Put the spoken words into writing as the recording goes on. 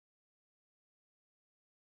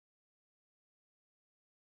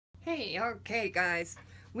Hey, okay guys,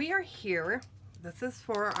 we are here. This is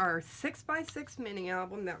for our 6x6 mini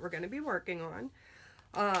album that we're going to be working on.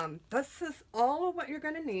 This is all of what you're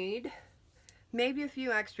going to need. Maybe a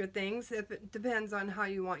few extra things, if it depends on how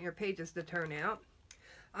you want your pages to turn out.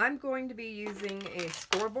 I'm going to be using a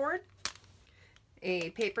scoreboard,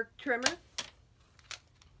 a paper trimmer,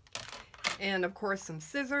 and of course some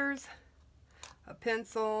scissors, a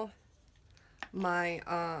pencil, my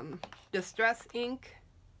distress ink.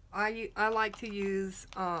 I like to use,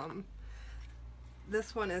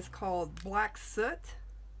 this one is called Black Soot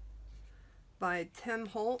by Tim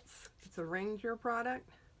Holtz. It's a Ranger product.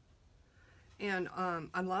 And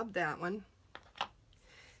I love that one.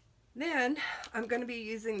 Then I'm going to be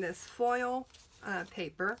using this foil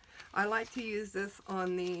paper. I like to use this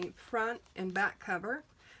on the front and back cover.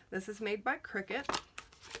 This is made by Cricut.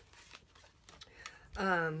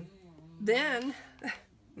 Then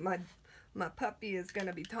my puppy is going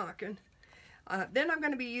to be talking. Then I'm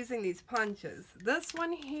going to be using these punches. This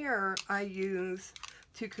one here I use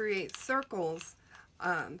to create circles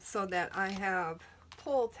so that I have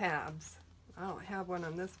pull tabs. I don't have one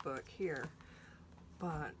on this book here,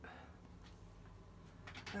 but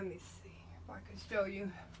let me see if I can show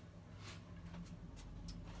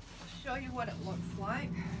you what it looks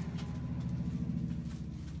like.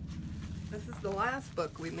 This is the last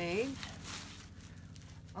book we made.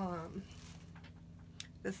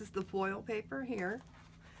 This is the foil paper here,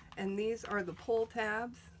 and these are the pull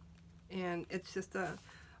tabs, and it's just a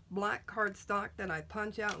black cardstock that I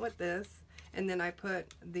punch out with this, and then I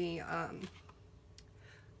put the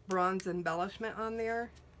bronze embellishment on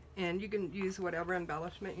there, and you can use whatever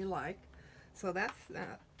embellishment you like. So that's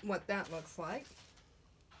what that looks like.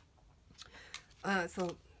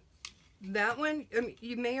 So that one,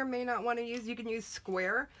 you may or may not want to use, you can use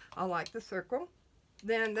square. I like the circle.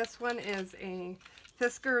 Then this one is a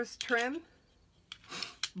Fisker's Trim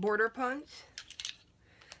border punch.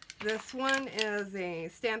 This one is a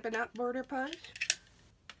Stampin' Up! Border punch.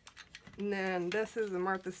 And then this is a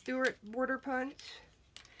Martha Stewart border punch.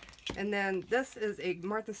 And then this is a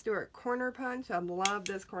Martha Stewart corner punch. I love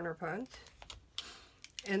this corner punch.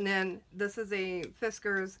 And then this is a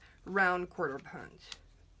Fisker's round quarter punch.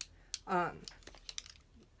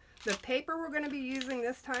 The paper we're going to be using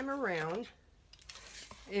this time around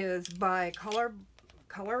is by Colorbok.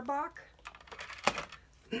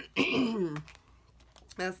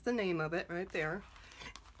 That's the name of it right there.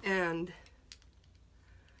 And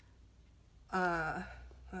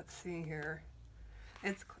let's see here.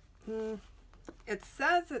 It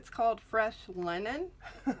says it's called Fresh Linen.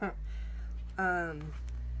 But I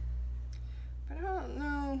don't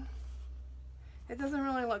know. It doesn't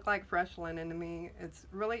really look like fresh linen to me. It's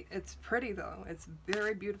pretty though. It's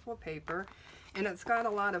very beautiful paper, and it's got a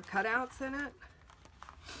lot of cutouts in it.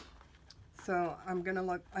 So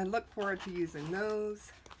I look forward to using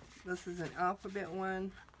those. This is an alphabet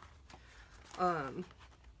one.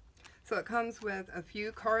 So it comes with a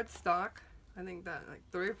few cardstock. I think that like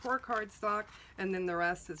 3 or 4 cardstock, and then the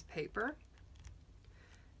rest is paper.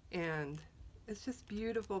 And it's just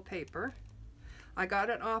beautiful paper. I got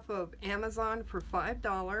it off of Amazon for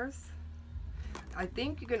 $5. I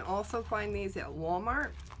think you can also find these at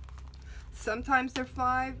Walmart. Sometimes they're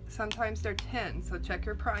 $5, sometimes they're $10, so check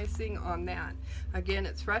your pricing on that. Again,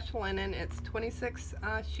 it's fresh linen, it's 26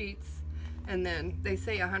 sheets, and then they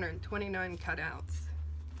say 129 cutouts.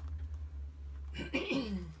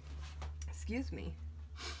 Excuse me.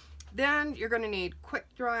 Then you're going to need quick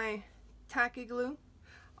dry tacky glue,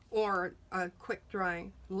 or a quick dry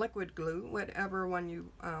liquid glue, whatever one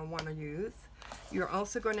you want to use. You're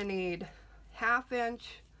also going to need 1/2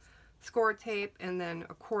 inch score tape and then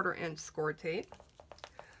a 1/4 inch score tape.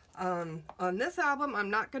 On this album, I'm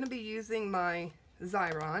not going to be using my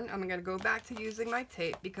Xyron. I'm going to go back to using my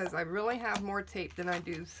tape because I really have more tape than I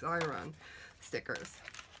do Xyron stickers.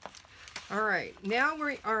 Alright, now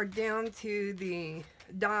we are down to the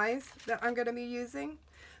dies that I'm going to be using.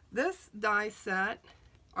 This die set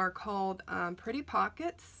are called Pretty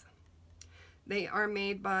Pockets. They are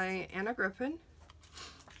made by Anna Griffin.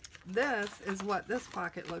 This is what this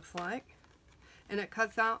pocket looks like, and it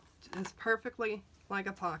cuts out just perfectly like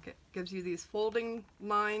a pocket. Gives you these folding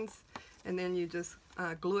lines, and then you just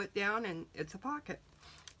glue it down and it's a pocket.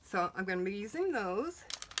 So I'm going to be using those,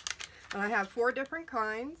 and I have 4 different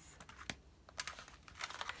kinds,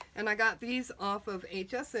 and I got these off of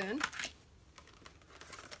HSN.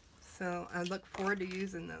 So I look forward to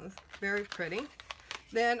using those. Very pretty.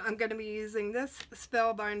 Then I'm going to be using this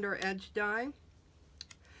Spellbinder edge die,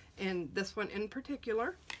 and this one in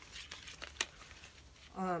particular.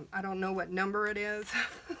 I don't know what number it is.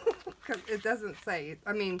 because it doesn't say.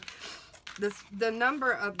 I mean, the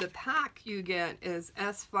number of the pack you get is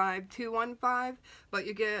S5215, but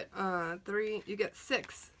you get you get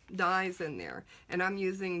 6 dies in there, and I'm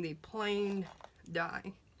using the plain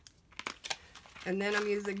die. And then I'm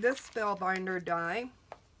using this Spellbinder die.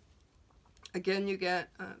 Again, you get,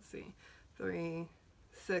 let's see, 3,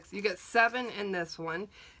 6. You get 7 in this one,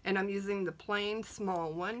 and I'm using the plain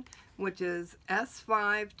small one, which is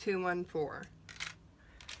S5214.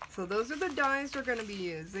 So those are the dies we're going to be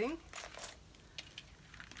using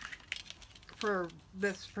for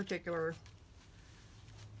this particular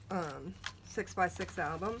 6x6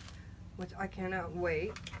 album, which I cannot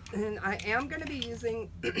wait. And I am going to be using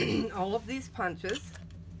all of these punches.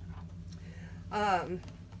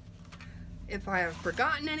 If I have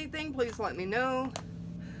forgotten anything, please let me know.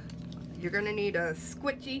 You're going to need a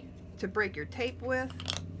squishy to break your tape with.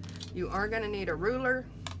 You are going to need a ruler.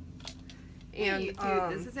 And hey YouTube,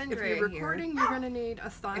 this is if you're recording, you're going to need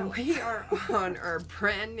a stylus. And we are on our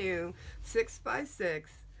brand new 6x6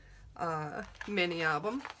 mini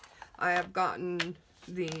album. I have gotten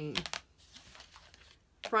the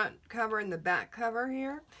front cover and the back cover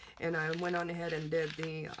here, and I went on ahead and did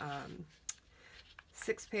the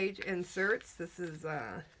 6-page inserts. This is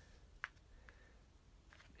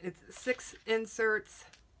it's 6 inserts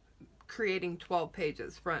creating 12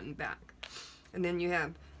 pages front and back, and then you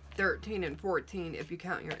have 13 and 14 if you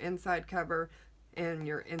count your inside cover and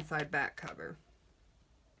your inside back cover.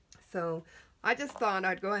 So I just thought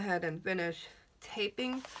I'd go ahead and finish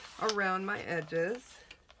taping around my edges.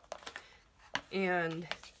 And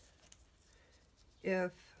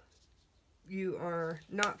if you are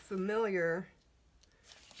not familiar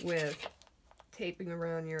with taping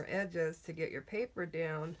around your edges to get your paper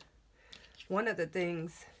down, one of the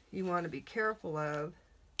things you want to be careful of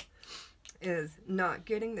is not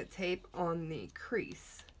getting the tape on the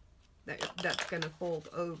crease that's going to fold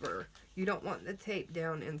over. You don't want the tape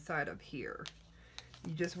down inside of here.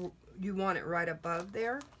 You want it right above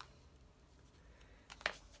there.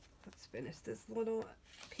 Let's finish this little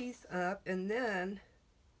piece up, and then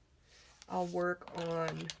I'll work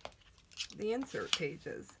on the insert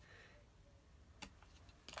pages.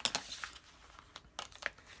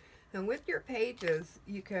 And with your pages,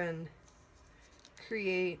 you can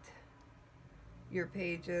create your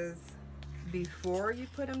pages before you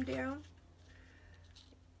put them down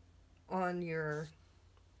on your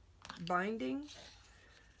binding,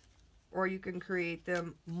 or you can create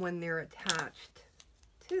them when they're attached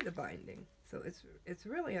to the binding. So it's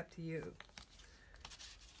really up to you.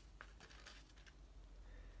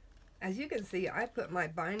 As you can see, I put my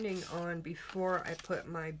binding on before I put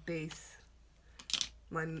my base,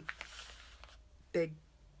 my big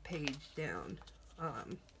page down.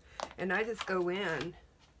 And I just go in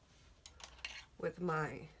with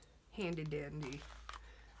my handy dandy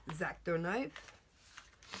X-Acto knife,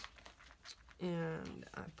 and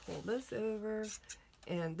I pull this over,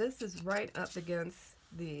 and this is right up against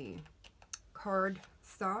the card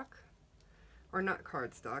stock, or not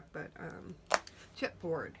card stock, but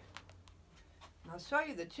chipboard. I'll show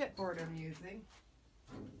you the chipboard I'm using.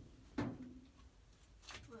 Let's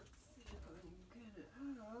see if I can get it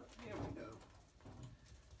out. Here we go.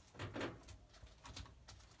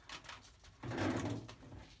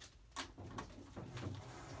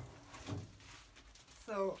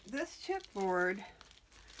 So this chipboard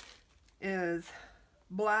is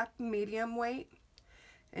black medium weight,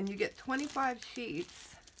 and you get 25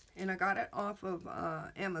 sheets, and I got it off of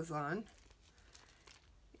Amazon,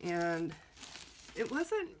 and it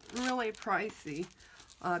wasn't really pricey.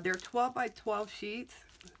 They're 12 by 12 sheets,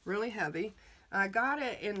 really heavy. I got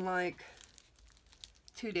it in like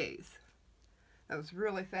 2 days. That was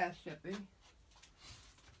really fast shipping.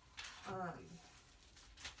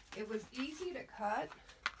 It was easy to cut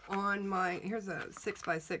on my, here's a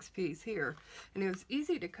 6x6 piece here, and it was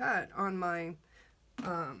easy to cut on my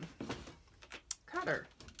cutter.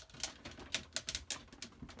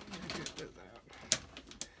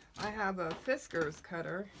 I have a Fisker's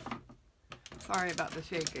cutter. Sorry about the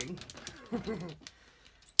shaking.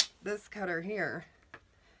 This cutter here.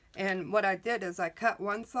 And what I did is I cut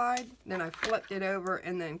one side, then I flipped it over,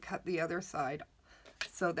 and then cut the other side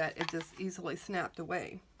so that it just easily snapped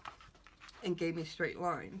away and gave me straight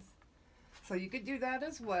lines. So you could do that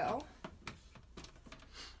as well,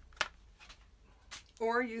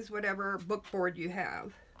 or use whatever book board you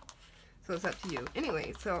have. So it's up to you.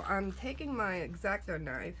 Anyway, so I'm taking my X-Acto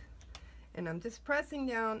knife, and I'm just pressing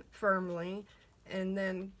down firmly and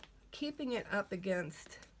then keeping it up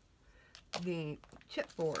against the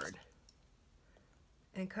chipboard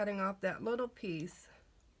and cutting off that little piece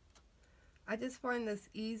I just find this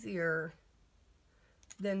easier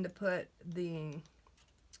than to put the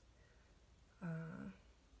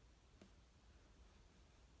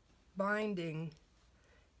binding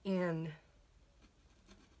in.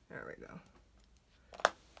 There we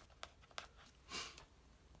go.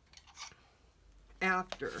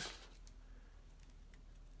 After.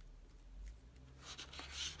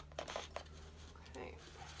 Okay.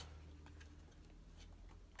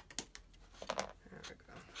 There we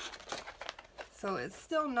go. So it's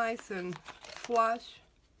still nice and flush,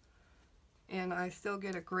 and I still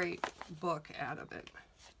get a great book out of it.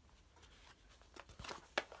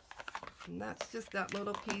 And that's just that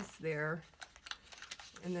little piece there.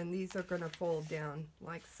 And then these are going to fold down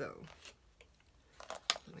like so.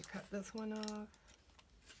 Let me cut this one off.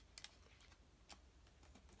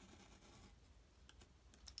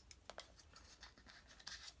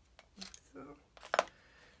 So,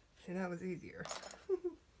 see, that was easier.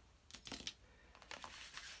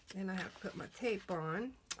 Then I have to put my tape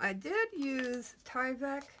on. I did use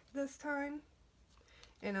Tyvek this time,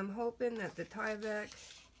 and I'm hoping that the Tyvek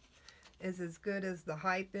is as good as the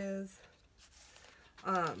Hype is.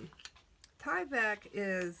 Tyvek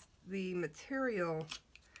is the material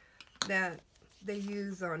that they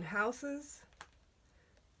use on houses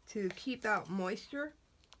to keep out moisture.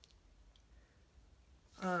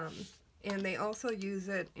 And they also use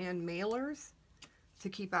it in mailers to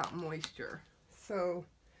keep out moisture. So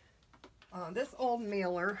this old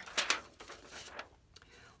mailer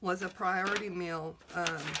was a priority mail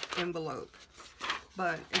envelope.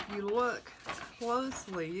 But if you look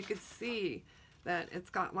closely, you can see that it's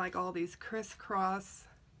got like all these crisscross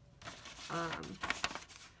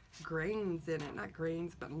grains in it. Not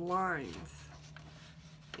grains, but lines.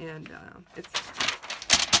 And it's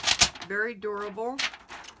very durable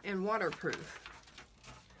and waterproof.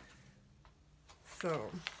 So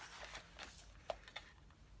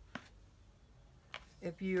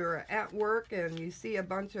if you're at work and you see a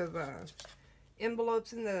bunch of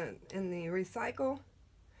envelopes in the recycle,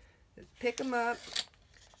 pick them up,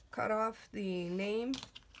 cut off the name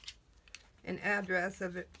and address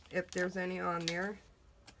of it if there's any on there,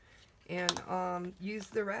 and use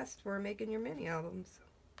the rest for making your mini albums.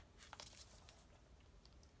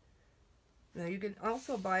 Now you can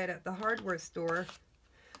also buy it at the hardware store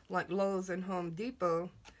like Lowe's and Home Depot,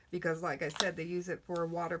 because like I said, they use it for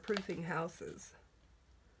waterproofing houses.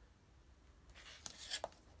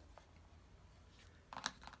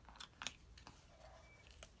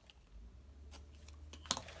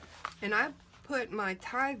 And I put my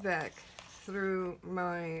Tyvek through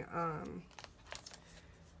my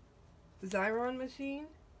Xyron machine,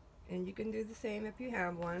 and you can do the same if you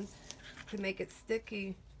have one, to make it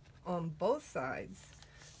sticky on both sides,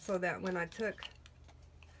 so that when I took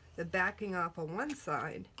the backing off on one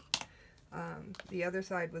side, the other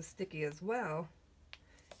side was sticky as well,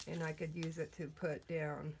 and I could use it to put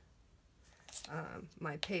down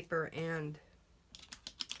my paper and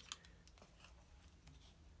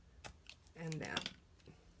that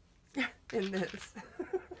and this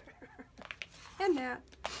and that.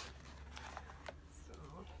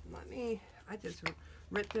 So let me, I just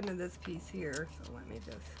ripped into this piece here, so let me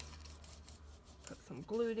just put some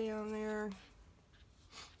glue down there.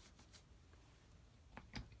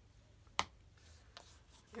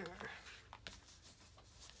 There.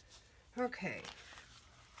 Okay,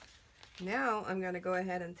 now I'm going to go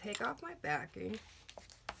ahead and take off my backing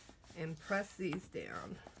and press these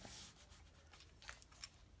down.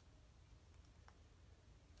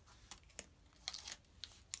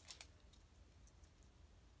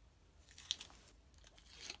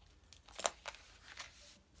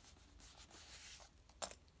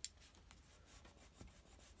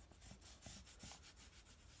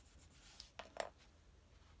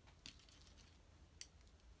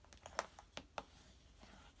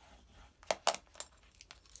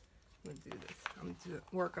 Do this. I'm going to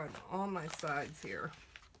work on all my sides here.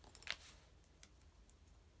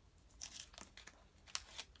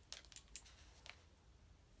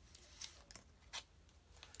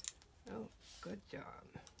 Oh, good job.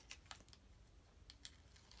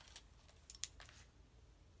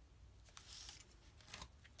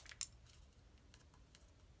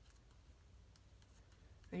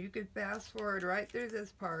 Now you could fast forward right through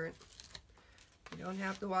this part. You don't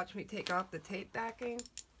have to watch me take off the tape backing.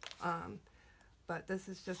 But this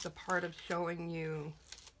is just a part of showing you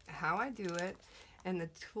how I do it and the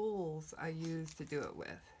tools I use to do it with.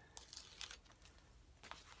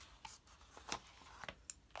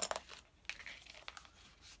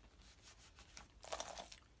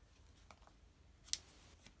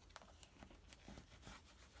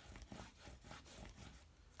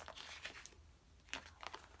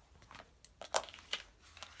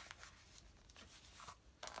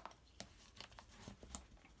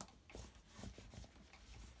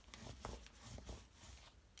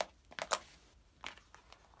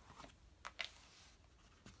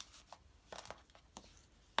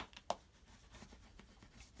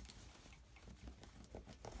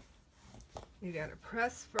 You got to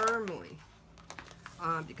press firmly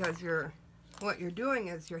because what you're doing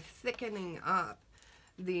is you're thickening up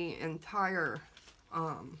the entire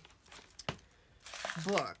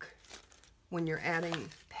book when you're adding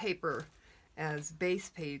paper as base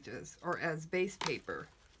pages or as base paper.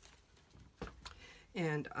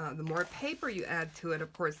 And the more paper you add to it,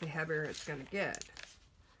 of course, the heavier it's going to get.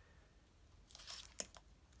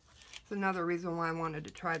 It's another reason why I wanted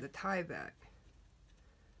to try the Tyvek.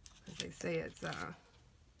 As they say, it's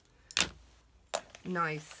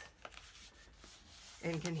nice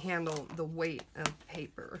and can handle the weight of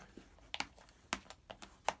paper.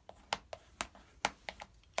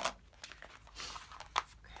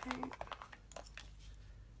 Okay.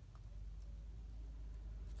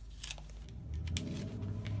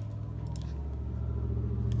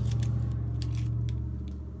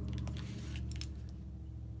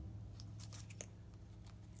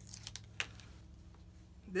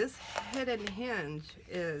 This hidden hinge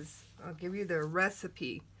is, I'll give you the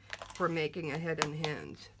recipe for making a hidden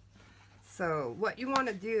hinge. So what you want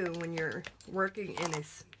to do when you're working in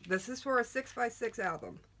this is for a 6x6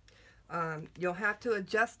 album. You'll have to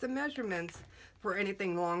adjust the measurements for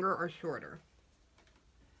anything longer or shorter.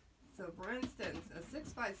 So for instance, a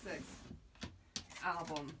 6x6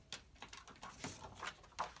 album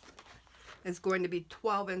is going to be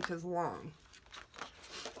 12 inches long.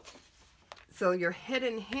 So your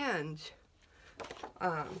hidden hinge,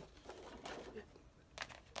 let's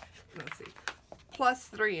see, plus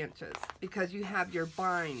 3 inches because you have your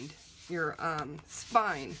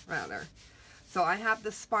spine rather. So I have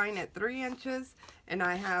the spine at 3 inches and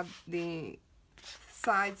I have the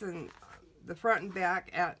sides and the front and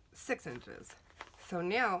back at 6 inches. So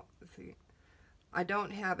now, let's see, I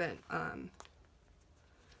don't have it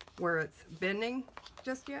where it's bending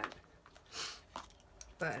just yet.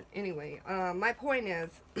 But anyway, my point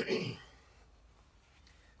is, let's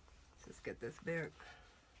just get this bent.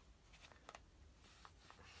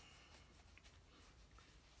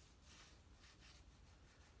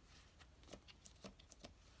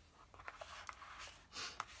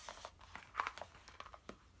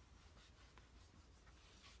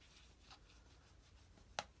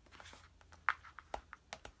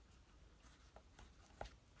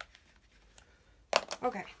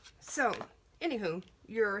 Okay, so anywho,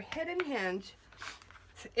 your hidden hinge,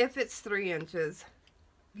 if it's 3 inches,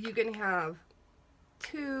 you can have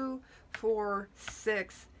 2, 4,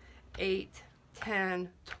 6, 8, 10,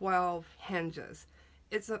 12 hinges.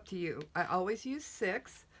 It's up to you. I always use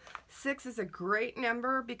 6. 6 is a great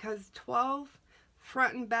number because 12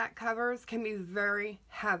 front and back covers can be very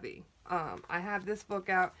heavy. I have this book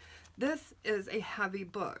out. This is a heavy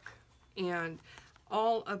book, and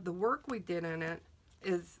all of the work we did in it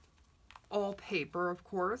is all paper, of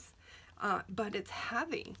course, but it's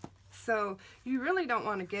heavy. So you really don't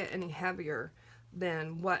want to get any heavier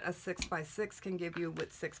than what a 6x6 can give you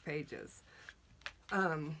with 6 pages.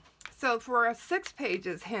 So for a 6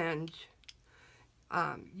 pages hinge,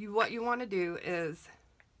 what you want to do is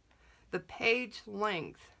the page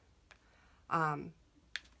length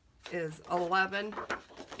is 11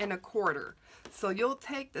 1/4. So you'll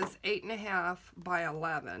take this 8.5 by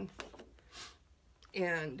 11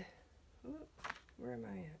 and where am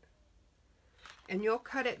I at? And you'll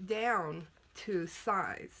cut it down to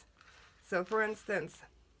size. So for instance,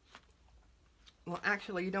 well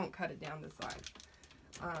actually you don't cut it down to size.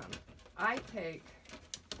 I take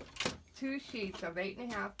 2 sheets of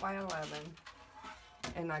 8.5 by 11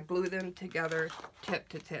 and I glue them together tip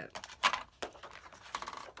to tip.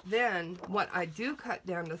 Then what I do cut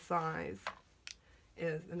down to size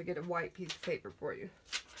is, let me get a white piece of paper for you.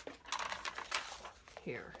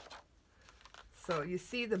 Here. So you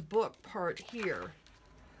see the book part here.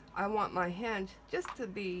 I want my hinge just to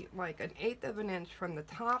be like 1/8 of an inch from the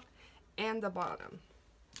top and the bottom.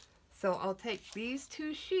 So I'll take these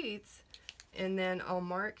 2 sheets and then I'll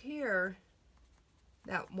mark here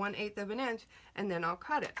that 1/8 of an inch and then I'll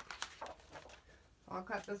cut it. I'll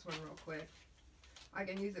cut this one real quick. I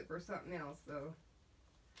can use it for something else, so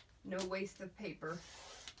no waste of paper.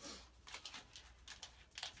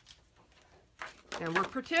 And we're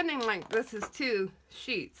pretending like this is 2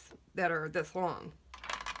 sheets that are this long.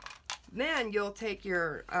 Then you'll take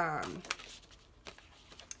your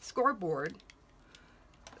scoreboard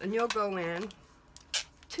and you'll go in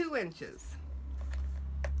 2 inches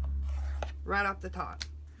right off the top.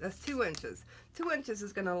 That's 2 inches. 2 inches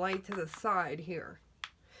is going to lay to the side here.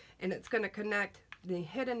 And it's going to connect the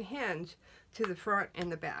hidden hinge to the front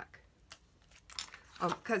and the back.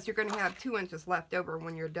 Because you're going to have 2 inches left over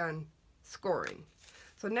when you're done scoring.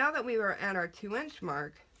 So now that we are at our 2 inch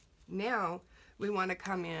mark, now we want to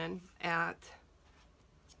come in at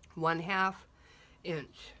 1/2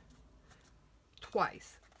 inch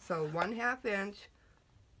twice. So 1/2 inch,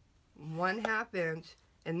 1/2 inch,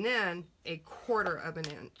 and then 1/4 of an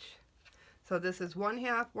inch. So this is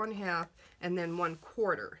 1/2, 1/2, and then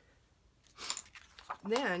 1/4.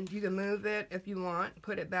 Then you can move it if you want,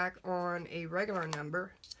 put it back on a regular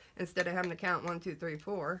number instead of having to count 1, 2, 3,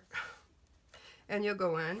 4. And you'll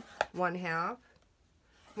go in 1/2,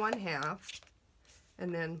 1/2,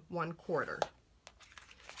 and then 1/4.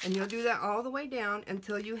 And you'll do that all the way down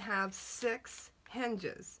until you have 6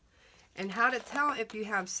 hinges. And how to tell if you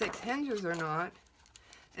have 6 hinges or not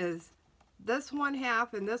is this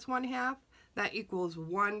 1/2 and this 1/2, that equals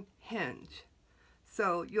 1 hinge.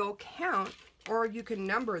 So you'll count, or you can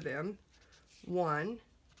number them, 1,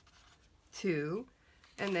 2,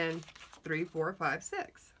 and then 3, 4, 5,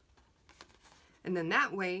 6. And then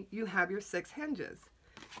that way you have your 6 hinges.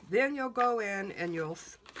 Then you'll go in and you'll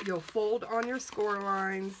fold on your score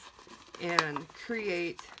lines and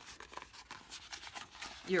create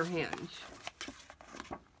your hinge.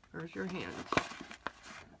 There's your hinge.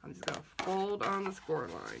 I'm just going to fold on the score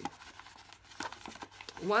line.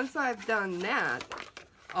 Once I've done that,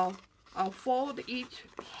 I'll fold each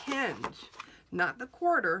hinge, not the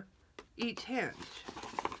quarter, each hinge,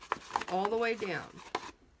 all the way down,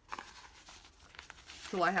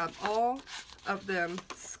 till I have all of them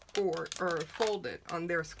scored or folded on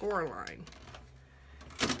their score line.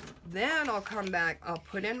 Then I'll come back, I'll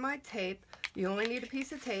put in my tape. You only need a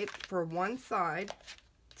piece of tape for one side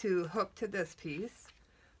to hook to this piece.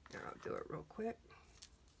 Here, I'll do it real quick.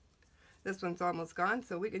 This one's almost gone,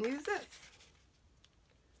 so we can use this.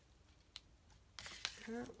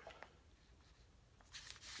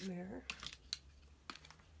 There.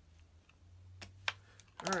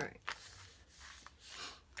 Alright.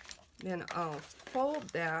 Then I'll fold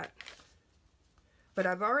that. But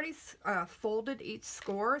I've already folded each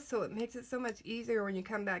score, so it makes it so much easier when you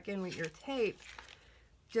come back in with your tape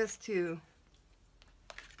just to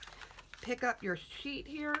pick up your sheet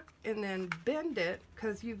here and then bend it,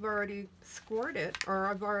 because you've already scored it, or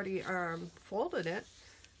I've already folded it,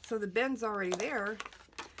 so the bend's already there,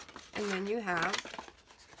 and then you have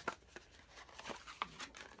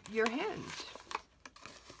your hinge.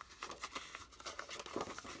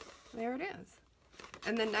 There it is.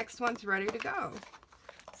 And the next one's ready to go.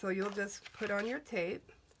 So you'll just put on your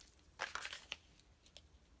tape.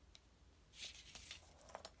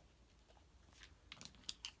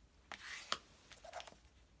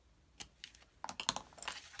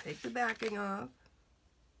 Take the backing off.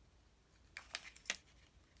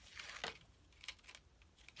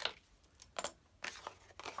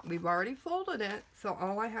 We've already folded it, so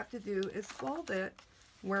all I have to do is fold it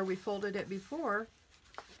where we folded it before,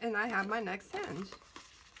 and I have my next hinge.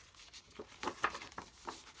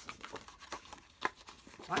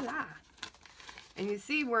 Voila! And you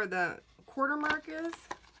see where the quarter mark is?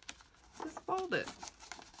 Just fold it.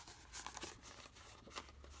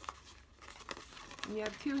 And you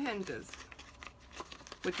have 2 hinges,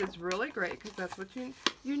 which is really great because that's what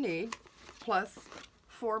you need, plus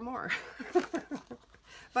 4 more.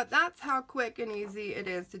 But that's how quick and easy it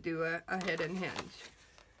is to do a hidden hinge.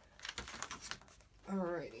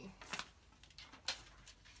 Alrighty.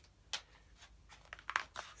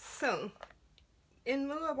 So, in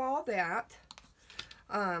lieu of all that,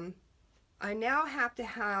 I now have to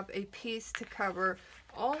have a piece to cover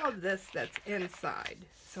all of this that's inside.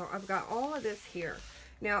 So I've got all of this here.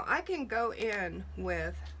 Now I can go in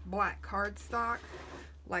with black cardstock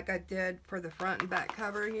like I did for the front and back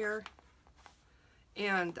cover here.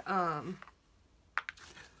 And,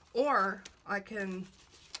 or I can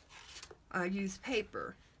use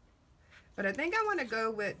paper. But I think I want to go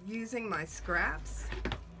with using my scraps.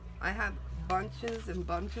 I have bunches and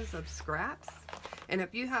bunches of scraps. And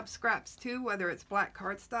if you have scraps too, whether it's black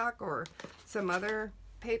cardstock or some other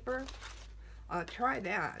paper, try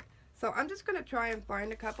that. So I'm just going to try and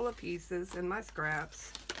find a couple of pieces in my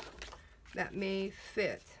scraps that may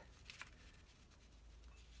fit.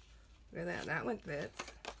 Look at that, that one fits.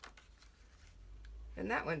 And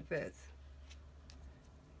that one fits.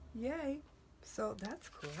 Yay! So that's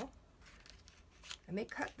cool. I may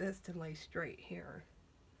cut this to lay straight here,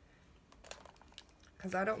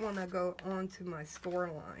 because I don't want to go onto my score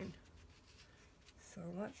line. So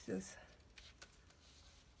let's just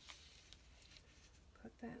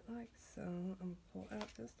put that like so. I'm going to pull out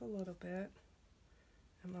just a little bit.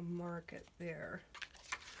 I'm going to mark it there.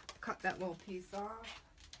 Cut that little piece off.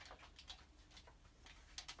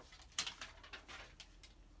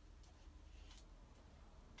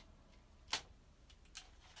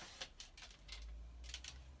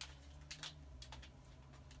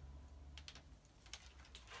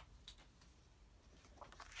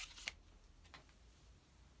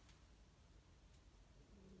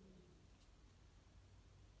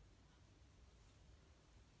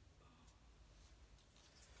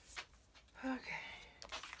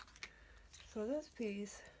 So this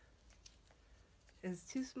piece is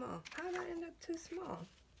too small. How did I end up too small?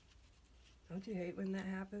 Don't you hate when that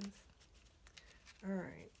happens?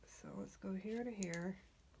 Alright, so let's go here to here.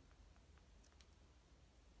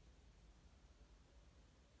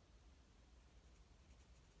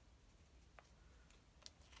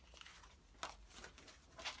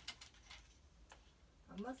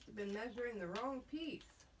 I must have been measuring the wrong piece.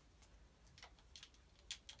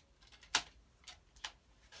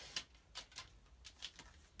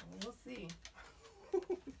 Well, we'll see.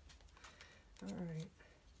 Alright.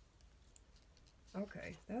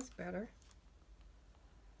 Okay, that's better.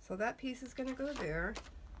 So that piece is going to go there.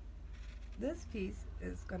 This piece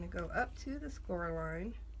is going to go up to the score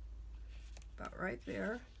line, about right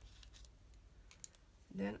there.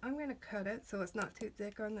 Then I'm going to cut it so it's not too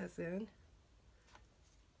thick on this end.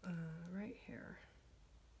 Right here.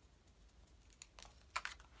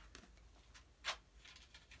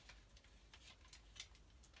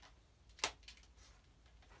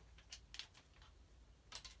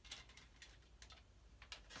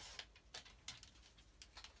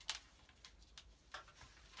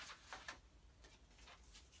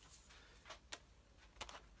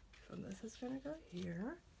 So this is going to go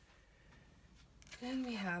here. Then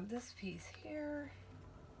we have this piece here.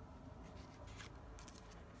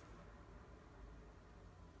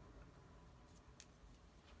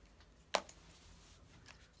 Just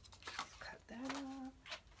cut that off.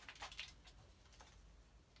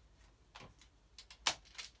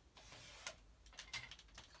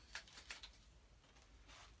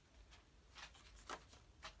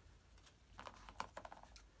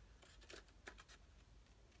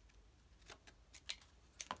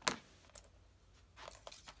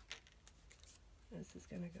 This is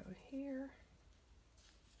going to go here.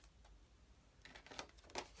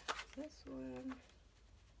 This one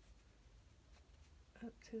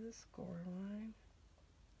up to the score line,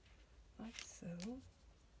 like so.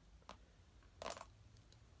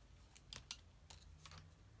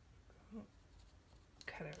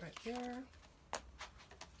 Cut it right there.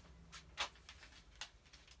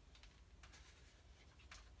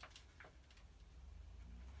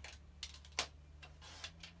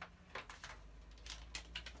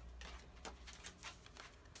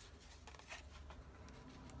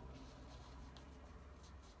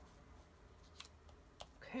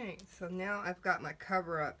 Okay, so now I've got my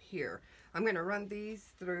cover up here. I'm going to run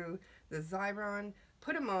these through the Xyron,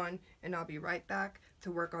 put them on, and I'll be right back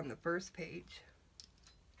to work on the first page.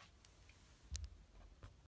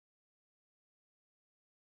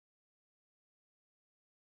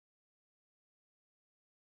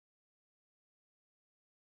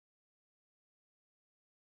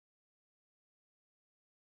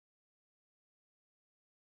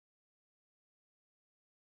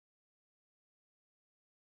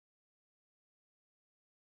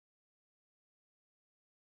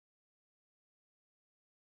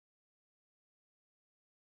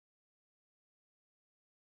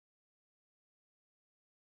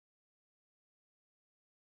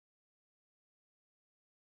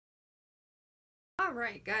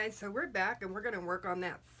 Alright guys, so we're back and we're going to work on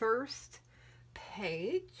that first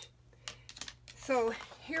page. So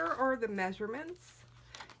here are the measurements.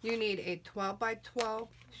 You need a 12 by 12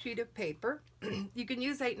 sheet of paper. You can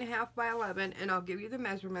use 8.5 by 11 and I'll give you the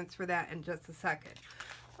measurements for that in just a second.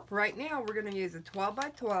 Right now we're going to use a 12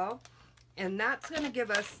 by 12 and that's going to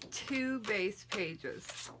give us 2 base pages.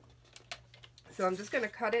 So I'm just going to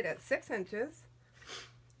cut it at 6 inches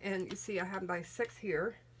and you see I have my 6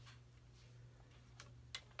 here.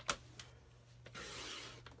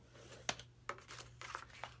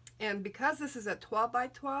 And because this is a 12 by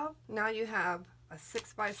 12, now you have a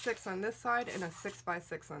 6 by 6 on this side and a 6 by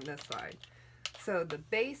 6 on this side. So the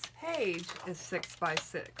base page is 6 by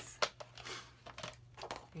 6.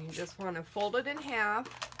 And you just want to fold it in half.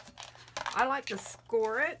 I like to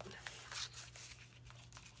score it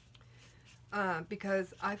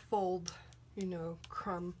because I fold, you know,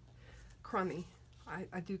 crummy.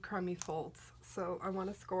 I do crummy folds. So I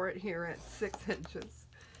want to score it here at 6 inches.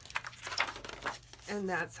 And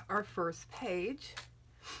that's our first page.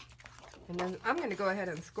 And then I'm going to go ahead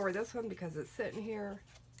and score this one because it's sitting here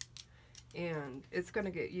and it's going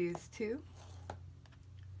to get used too.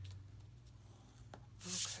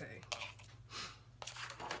 Okay.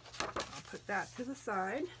 I'll put that to the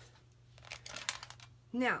side.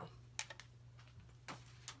 Now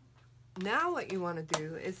what you want to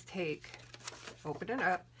do is open it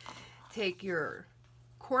up, take your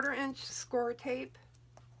 1/4 inch score tape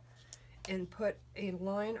and put a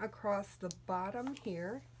line across the bottom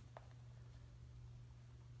here.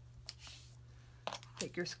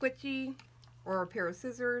 Take your squidgy or a pair of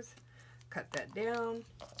scissors, cut that down,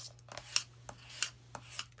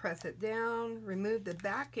 press it down, remove the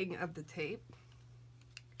backing of the tape,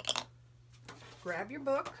 grab your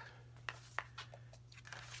book,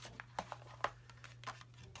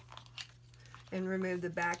 and remove the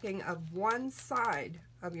backing of one side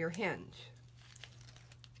of your hinge.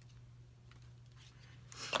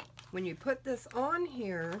 When you put this on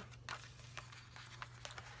here,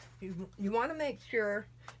 you want to make sure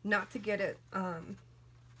not to get it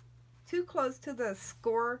too close to the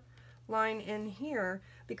score line in here,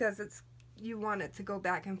 because you want it to go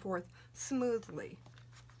back and forth smoothly.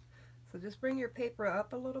 So just bring your paper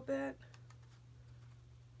up a little bit,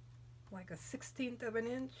 like a 1/16 of an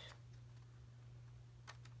inch,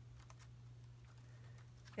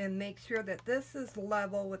 and make sure that this is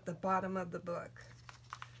level with the bottom of the book,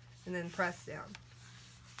 and then press down.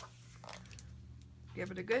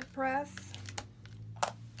 Give it a good press.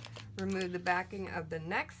 Remove the backing of the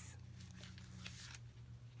next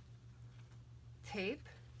tape.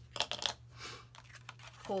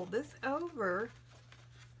 Fold this over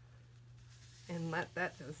and let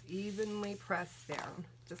that just evenly press down.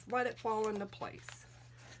 Just let it fall into place.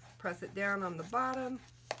 Press it down on the bottom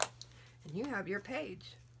and you have your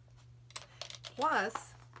page.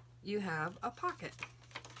 Plus, you have a pocket.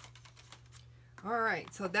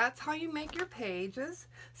 Alright, so that's how you make your pages.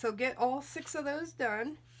 So get all 6 of those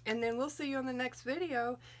done, and then we'll see you on the next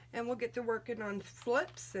video, and we'll get to working on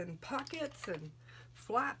flips and pockets and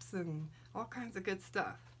flaps and all kinds of good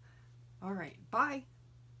stuff. Alright, bye.